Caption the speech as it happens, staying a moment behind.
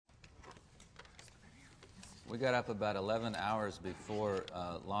We got up about 11 hours before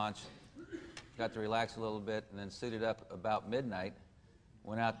launch, got to relax a little bit, and then suited up about midnight,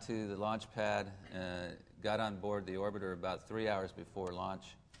 went out to the launch pad, got on board the orbiter about 3 hours before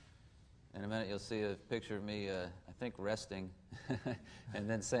launch. In a minute you'll see a picture of me, I think, resting, and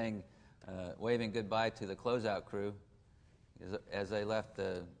then saying, waving goodbye to the closeout crew. As they left,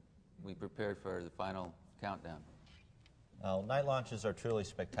 we prepared for the final countdown. Night launches are truly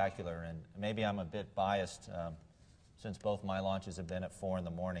spectacular, and maybe I'm a bit biased since both my launches have been at 4 in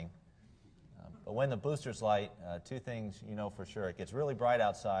the morning. But when the boosters light, two things you know for sure. It gets really bright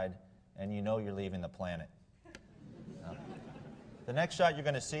outside, and you know you're leaving the planet. The next shot you're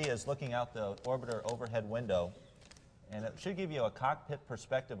going to see is looking out the orbiter overhead window, and it should give you a cockpit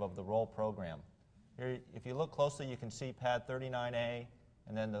perspective of the roll program. Here, if you look closely, you can see pad 39A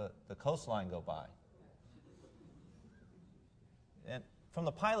and then the coastline go by. And from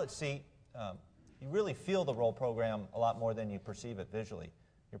the pilot seat, you really feel the roll program a lot more than you perceive it visually.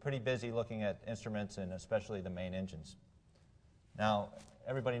 You're pretty busy looking at instruments and especially the main engines. Now,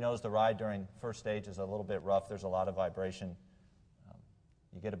 everybody knows the ride during first stage is a little bit rough. There's a lot of vibration.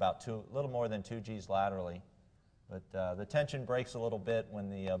 You get about a little more than 2 Gs laterally. But the tension breaks a little bit when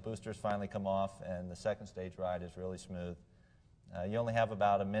the boosters finally come off, and the second stage ride is really smooth. You only have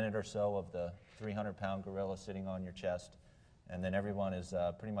about a minute or so of the 300-pound gorilla sitting on your chest, and then everyone is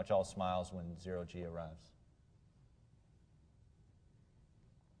pretty much all smiles when 0G arrives.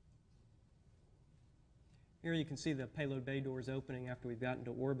 Here you can see the payload bay doors opening after we've gotten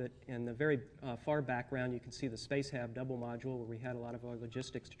to orbit. In the very far background, you can see the Space Hab double module where we had a lot of our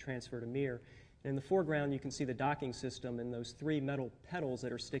logistics to transfer to Mir. And in the foreground, you can see the docking system and those 3 metal pedals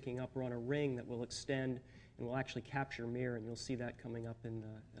that are sticking up are on a ring that will extend and will actually capture Mir, and you'll see that coming up in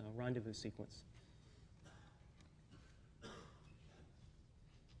the rendezvous sequence.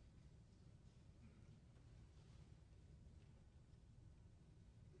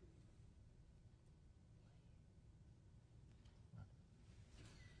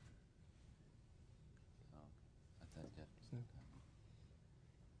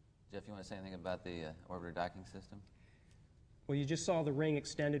 Jeff, you want to say anything about the orbiter docking system? Well, you just saw the ring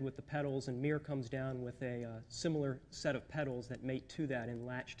extended with the pedals, and Mir comes down with a similar set of pedals that mate to that and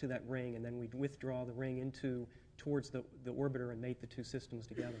latch to that ring, and then we withdraw the ring towards the orbiter and mate the 2 systems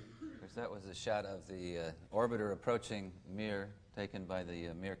together. Of course, that was a shot of the orbiter approaching Mir, taken by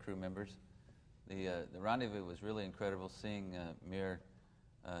the Mir crew members. The rendezvous was really incredible. Seeing Mir,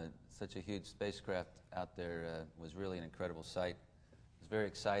 such a huge spacecraft out there, was really an incredible sight. It was very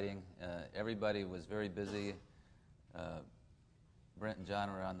exciting. Everybody was very busy. Brent and John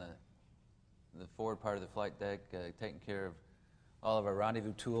were on the forward part of the flight deck, taking care of all of our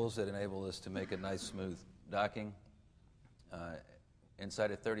rendezvous tools that enable us to make a nice, smooth docking. Inside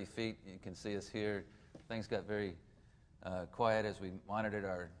of 30 feet, you can see us here. Things got very quiet as we monitored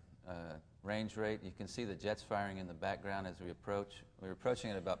our range rate. You can see the jets firing in the background as we approach. We're approaching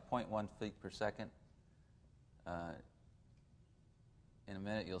at about 0.1 feet per second. In a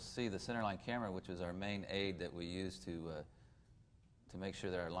minute, you'll see the centerline camera, which is our main aid that we use to make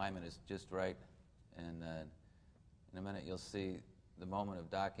sure that our alignment is just right. And in a minute, you'll see the moment of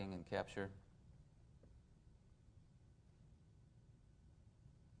docking and capture.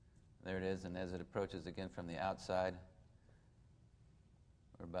 There it is, and as it approaches again from the outside,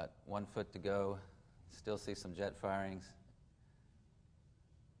 we're about 1 foot to go. Still see some jet firings.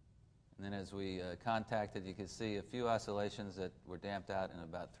 And then as we contacted, you could see a few oscillations that were damped out in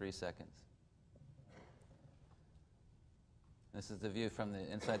about 3 seconds. This is the view from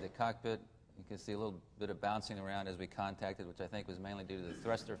the inside the cockpit. You can see a little bit of bouncing around as we contacted, which I think was mainly due to the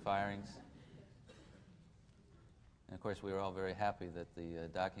thruster firings. And of course, we were all very happy that the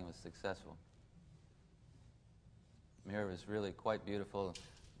docking was successful. Mir was really quite beautiful.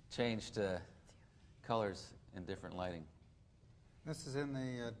 Changed colors in different lighting. This is in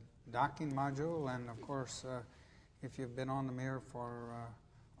the docking module, and of course, if you've been on the Mir for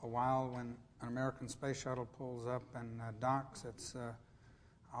a while, when an American space shuttle pulls up and docks, it's,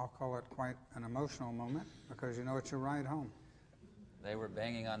 I'll call it quite an emotional moment, because you know it's your ride home. They were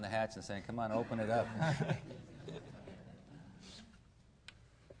banging on the hatch and saying, "Come on, open it up."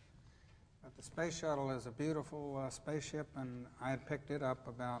 But the space shuttle is a beautiful spaceship, and I had picked it up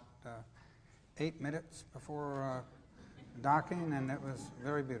about 8 minutes before docking, and it was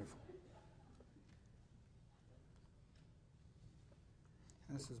very beautiful.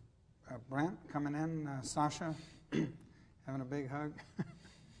 This is Brent coming in, Sasha having a big hug.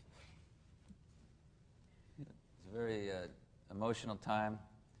 It's a very emotional time.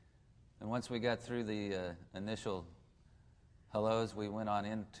 And once we got through the initial hellos, we went on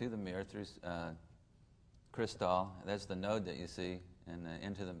into the Mir through crystal. That's the node that you see, and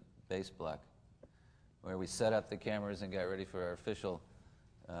into the base block, where we set up the cameras and got ready for our official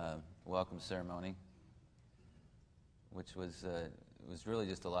welcome ceremony, which was really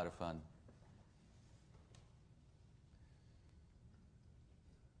just a lot of fun.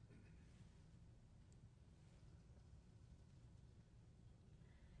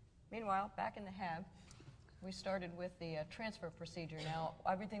 Meanwhile, back in the hab, we started with the transfer procedure. Now,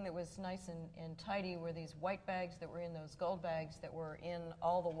 everything that was nice and tidy were these white bags that were in those gold bags that were in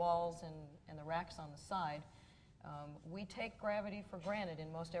all the walls and the racks on the side. We take gravity for granted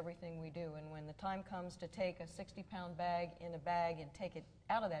in most everything we do, and when the time comes to take a 60-pound bag in a bag and take it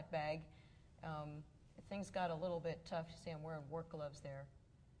out of that bag, things got a little bit tough. You see I'm wearing work gloves there.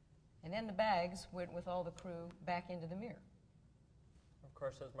 And then the bags went with all the crew back into the Mir. Of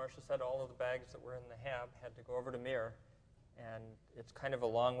course, as Marsha said, all of the bags that were in the hab had to go over to Mir, and it's kind of a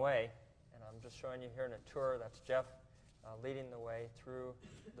long way. And I'm just showing you here in a tour. That's Jeff leading the way through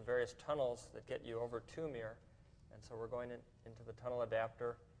the various tunnels that get you over to Mir. And so we're going into the tunnel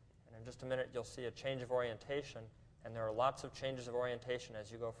adapter, and in just a minute you'll see a change of orientation, and there are lots of changes of orientation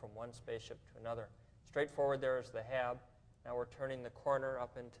as you go from one spaceship to another. Straight forward there is the hab. Now we're turning the corner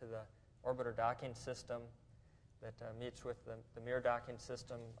up into the orbiter docking system that meets with the Mir docking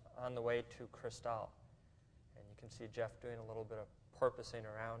system on the way to Crystal. And you can see Jeff doing a little bit of porpoising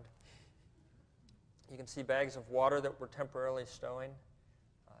around. You can see bags of water that we're temporarily stowing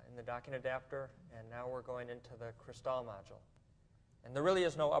in the docking adapter, and now we're going into the Crystal module. And there really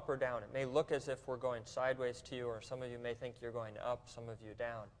is no up or down. It may look as if we're going sideways to you, or some of you may think you're going up, some of you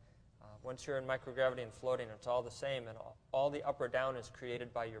down. Once you're in microgravity and floating, it's all the same, and all the up or down is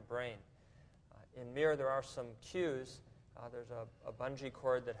created by your brain. In Mir, there are some cues. There's a bungee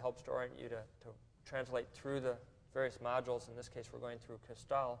cord that helps to orient you to translate through the various modules. In this case, we're going through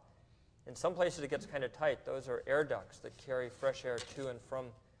Crystal. In some places, it gets kind of tight. Those are air ducts that carry fresh air to and from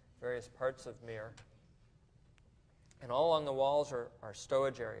various parts of Mir. And all along the walls are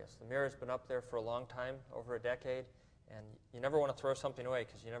stowage areas. The Mir has been up there for a long time, over a decade, and you never want to throw something away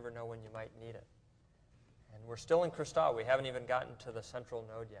because you never know when you might need it. And we're still in Crystal. We haven't even gotten to the central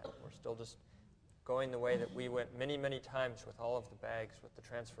node yet. We're still just going the way that we went many, many times with all of the bags with the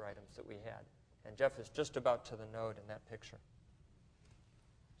transfer items that we had. And Jeff is just about to the node in that picture.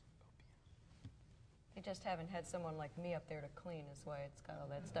 They just haven't had someone like me up there to clean, is why it's got all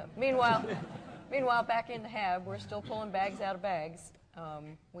that stuff. Meanwhile, back in the hab, we're still pulling bags out of bags.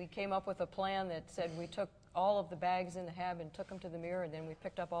 We came up with a plan that said we took all of the bags in the hab and took them to the Mir, and then we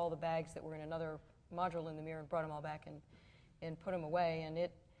picked up all the bags that were in another module in the Mir and brought them all back and put them away. And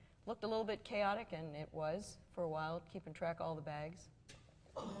it looked a little bit chaotic, and it was for a while, keeping track of all the bags.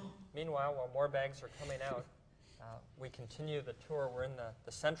 Meanwhile, while more bags are coming out, we continue the tour. We're in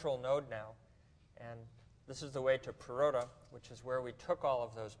the central node now, and this is the way to Perota, which is where we took all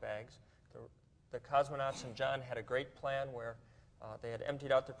of those bags. The cosmonauts and John had a great plan where they had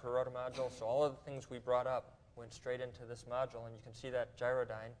emptied out the Perota module, so all of the things we brought up went straight into this module, and you can see that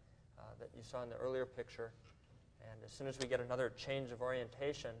gyrodyne that you saw in the earlier picture. And as soon as we get another change of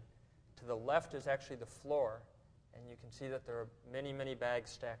orientation, to the left is actually the floor, and you can see that there are many, many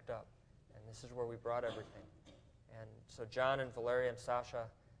bags stacked up. And this is where we brought everything. And so John and Valeria and Sasha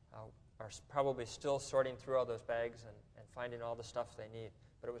are probably still sorting through all those bags and finding all the stuff they need.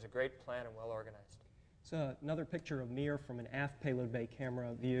 But it was a great plan and well organized. So another picture of Mir from an aft payload bay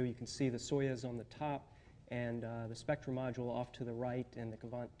camera view. You can see the Soyuz on the top and the Spectra module off to the right and the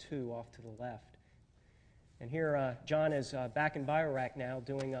Gavant 2 off to the left. And here, John is back in Biorack now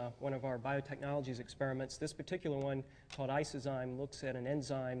doing one of our biotechnologies experiments. This particular one, called Isozyme, looks at an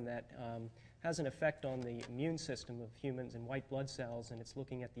enzyme that has an effect on the immune system of humans and white blood cells, and it's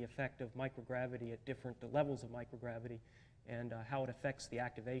looking at the effect of microgravity at different levels of microgravity and how it affects the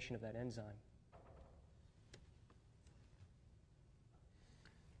activation of that enzyme.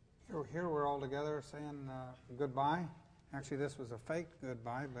 Here we're all together saying goodbye. Actually, this was a fake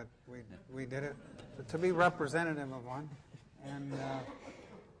goodbye, but we did it to be representative of one. And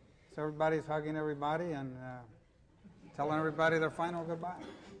so everybody's hugging everybody and telling everybody their final goodbye.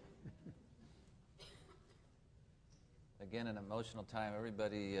 Again, an emotional time.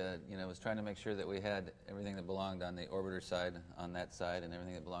 Everybody, was trying to make sure that we had everything that belonged on the orbiter side on that side, and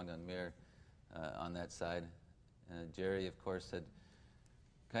everything that belonged on Mir on that side. Jerry, of course, had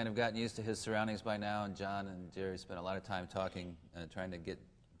kind of gotten used to his surroundings by now, and John and Jerry spent a lot of time talking, trying to get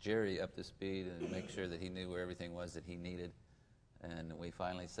Jerry up to speed and make sure that he knew where everything was that he needed. And we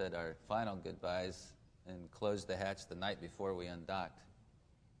finally said our final goodbyes and closed the hatch the night before we undocked.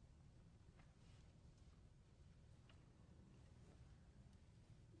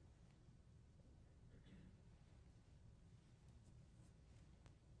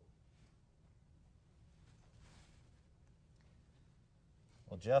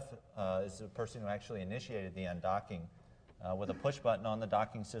 Jeff is the person who actually initiated the undocking with a push button on the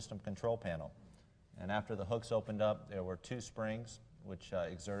docking system control panel. And after the hooks opened up, there were 2 springs, which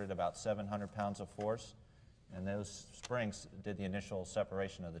exerted about 700 pounds of force, and those springs did the initial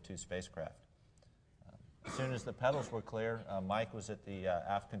separation of the 2 spacecraft. As soon as the pedals were clear, Mike was at the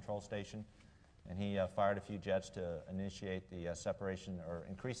aft control station, and he fired a few jets to initiate the separation, or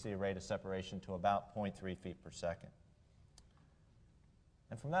increase the rate of separation to about 0.3 feet per second.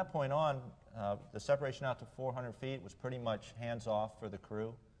 And from that point on, the separation out to 400 feet was pretty much hands-off for the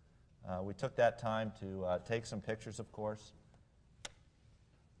crew. We took that time to take some pictures, of course.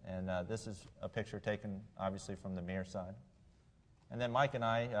 And this is a picture taken, obviously, from the Mir side. And then Mike and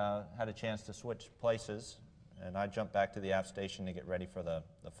I had a chance to switch places, and I jumped back to the aft station to get ready for the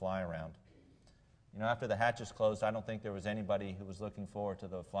fly-around. You know, after the hatches closed, I don't think there was anybody who was looking forward to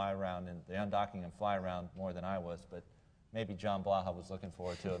the fly-around and the undocking and fly-around more than I was, but maybe John Blaha was looking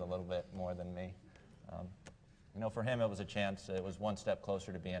forward to it a little bit more than me. You know, for him it was a chance. It was one step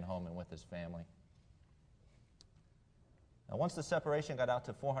closer to being home and with his family. Now, once the separation got out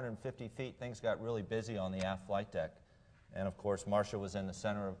to 450 feet, things got really busy on the aft flight deck. And of course, Marsha was in the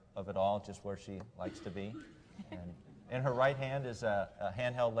center of it all, just where she likes to be. And in her right hand is a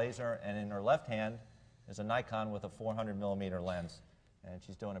handheld laser, and in her left hand is a Nikon with a 400 millimeter lens. And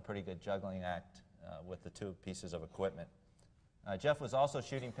she's doing a pretty good juggling act with the 2 pieces of equipment. Jeff was also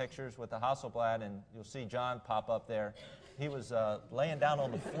shooting pictures with the Hasselblad, and you'll see John pop up there. He was laying down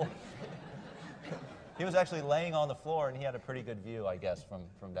on the floor. He was actually laying on the floor, and he had a pretty good view, I guess,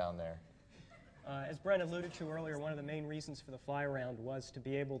 from down there. As Brent alluded to earlier, one of the main reasons for the fly-around was to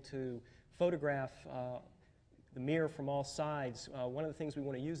be able to photograph the Mir from all sides. One of the things we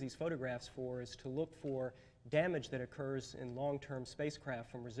want to use these photographs for is to look for damage that occurs in long-term spacecraft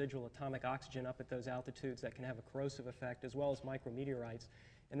from residual atomic oxygen up at those altitudes that can have a corrosive effect, as well as micrometeorites.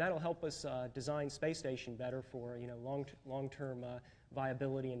 And that'll help us design space station better for long-term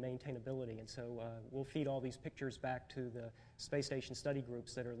viability and maintainability. And so we'll feed all these pictures back to the space station study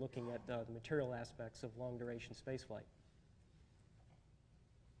groups that are looking at the material aspects of long-duration spaceflight.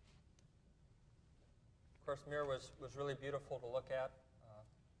 Of course, Mir was really beautiful to look at.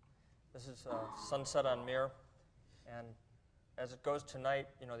 This is sunset on Mir, and as it goes tonight,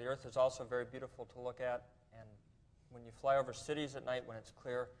 you know, the Earth is also very beautiful to look at. And when you fly over cities at night, when it's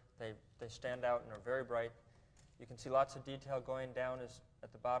clear, they stand out and are very bright. You can see lots of detail going down.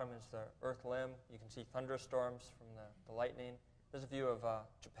 At the bottom is the Earth limb. You can see thunderstorms from the lightning. There's a view of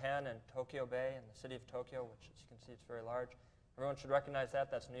Japan and Tokyo Bay and the city of Tokyo, which, as you can see, it's very large. Everyone should recognize that.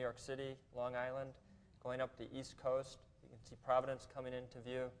 That's New York City, Long Island. Going up the East Coast, you can see Providence coming into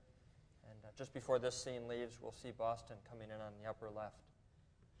view. And just before this scene leaves, we'll see Boston coming in on the upper left.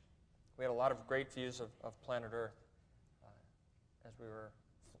 We had a lot of great views of planet Earth as we were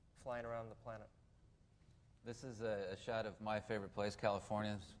flying around the planet. This is a shot of my favorite place,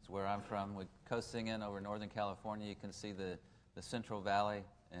 California. It's where I'm from. We're coasting in over Northern California. You can see the Central Valley,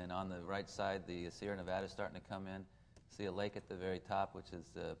 and on the right side, the Sierra Nevada is starting to come in. See a lake at the very top, which is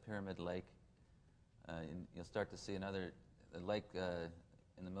the Pyramid Lake. And you'll start to see another lake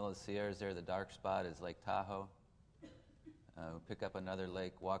in the middle of the Sierras there. The dark spot is Lake Tahoe. We'll pick up another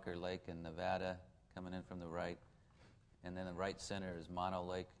lake, Walker Lake in Nevada, coming in from the right. And then the right center is Mono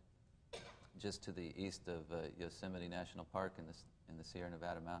Lake, just to the east of Yosemite National Park in the Sierra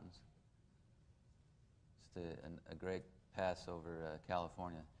Nevada mountains. Just a great pass over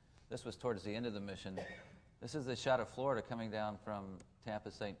California. This was towards the end of the mission. This is a shot of Florida coming down from Tampa,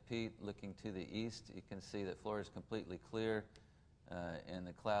 St. Pete, looking to the east. You can see that Florida is completely clear, and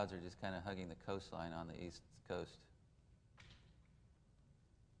the clouds are just kind of hugging the coastline on the east coast.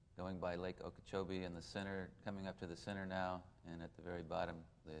 Going by Lake Okeechobee in the center, coming up to the center now, and at the very bottom,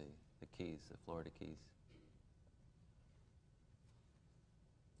 the Keys, the Florida Keys.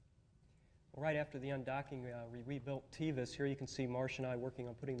 Well, right after the undocking, we rebuilt TVIS. Here you can see Marsha and I working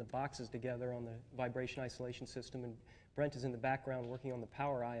on putting the boxes together on the vibration isolation system, and Brent is in the background working on the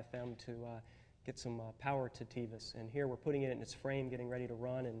power IFM to get some power to TVIS. And here we're putting it in its frame, getting ready to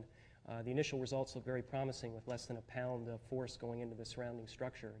run, and the initial results look very promising with less than a pound of force going into the surrounding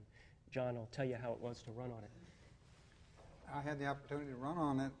structure. And John will tell you how it was to run on it. I had the opportunity to run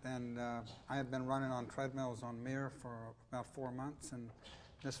on it, and I had been running on treadmills on Mir for about 4 months, and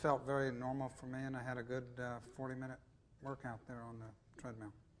this felt very normal for me, and I had a good 40-minute workout there on the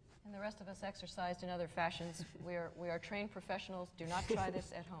treadmill. And the rest of us exercised in other fashions. We are trained professionals. Do not try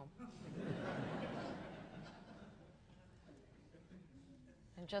this at home.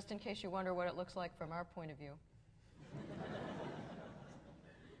 And just in case you wonder what it looks like from our point of view.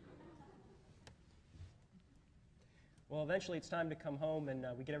 Well, eventually it's time to come home, and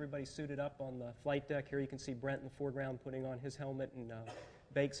we get everybody suited up on the flight deck. Here you can see Brent in the foreground putting on his helmet, and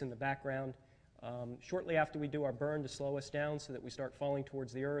Bakes in the background. Shortly after we do our burn to slow us down so that we start falling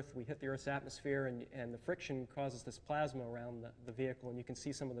towards the Earth, we hit the Earth's atmosphere, and the friction causes this plasma around the vehicle, and you can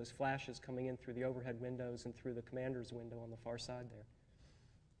see some of those flashes coming in through the overhead windows and through the commander's window on the far side there.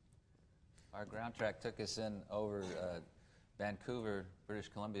 Our ground track took us in over Vancouver, British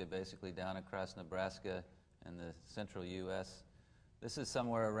Columbia, basically down across Nebraska and the central U.S. This is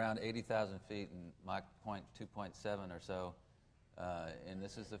somewhere around 80,000 feet and Mach 2.7 or so. And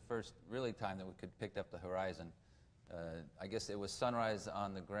this is the first really time that we could pick up the horizon. I guess it was sunrise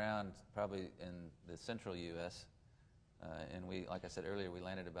on the ground probably in the central U.S. And we, like I said earlier, we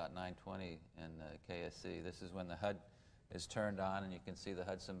landed about 9:20 in KSC. This is when the HUD is turned on, and you can see the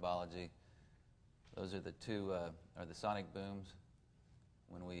HUD symbology. Those are the two, are the sonic booms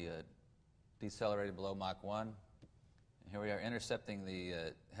when we decelerated below Mach 1. And here we are intercepting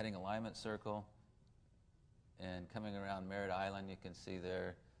the heading alignment circle. And coming around Merritt Island, you can see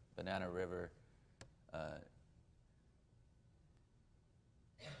there Banana River.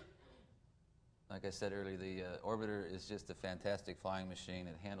 Like I said earlier, the orbiter is just a fantastic flying machine.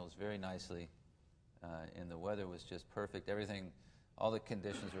 It handles very nicely, and the weather was just perfect. Everything, all the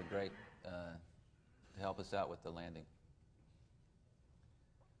conditions were great to help us out with the landing.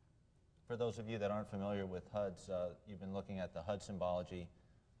 For those of you that aren't familiar with HUDs, you've been looking at the HUD symbology.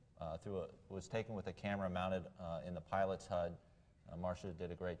 Was taken with a camera mounted in the pilot's HUD. Marsha did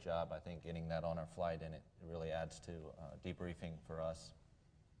a great job, I think, getting that on our flight, and it really adds to debriefing for us.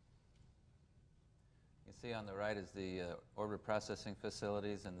 You see on the right is the orbit processing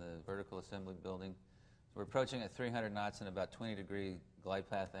facilities and the vertical assembly building. So we're approaching at 300 knots in about 20-degree glide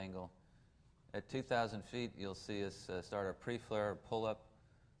path angle. At 2,000 feet, you'll see us start our pre-flare pull-up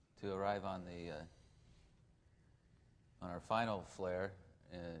to arrive on our final flare,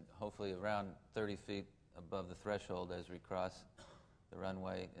 and hopefully around 30 feet above the threshold as we cross the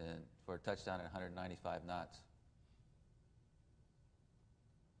runway for a touchdown at 195 knots.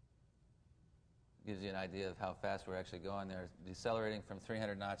 Gives you an idea of how fast we're actually going there. Decelerating from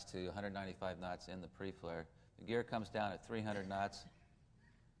 300 knots to 195 knots in the pre-flare. The gear comes down at 300 knots.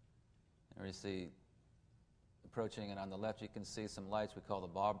 And we see approaching, and on the left you can see some lights we call the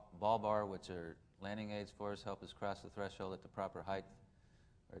ball bar, which are landing aids for us, help us cross the threshold at the proper height.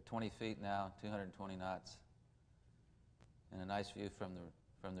 We're at 20 feet now, 220 knots. And a nice view from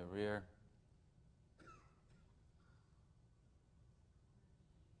the rear.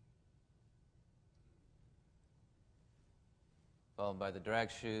 Followed by the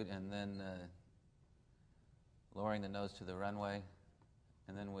drag chute, and then lowering the nose to the runway.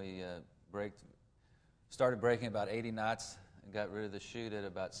 And then we started braking about 80 knots and got rid of the chute at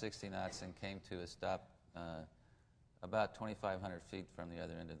about 60 knots and came to a stop about 2,500 feet from the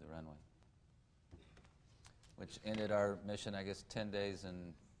other end of the runway, which ended our mission, I guess, 10 days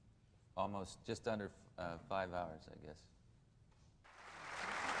and almost just under 5 hours, I guess.